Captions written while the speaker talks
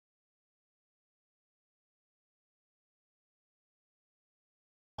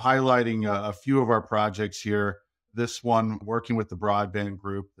highlighting a few of our projects here. This one, working with the broadband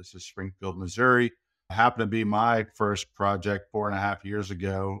group. This is Springfield, Missouri. Happened to be my first project 4.5 years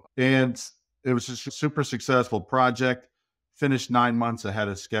ago. And it was just a super successful project, finished 9 months ahead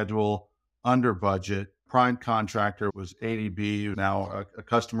of schedule, under budget. Prime contractor was ADB, now a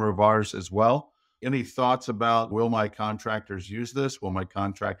customer of ours as well. Any thoughts about, will my contractors use this? Will my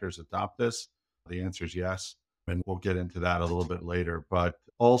contractors adopt this? The answer is yes. And we'll get into that a little bit later. But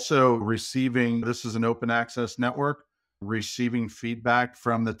also receiving, this is an open access network, receiving feedback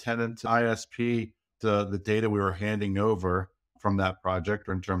from the tenant ISP, the data we were handing over from that project,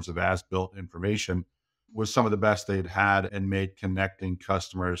 or in terms of as-built information, was some of the best they'd had and made connecting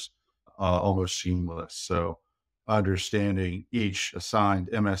customers almost seamless. So understanding each assigned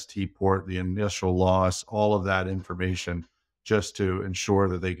MST port, the initial loss, all of that information, just to ensure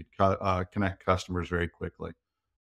that they could connect customers very quickly.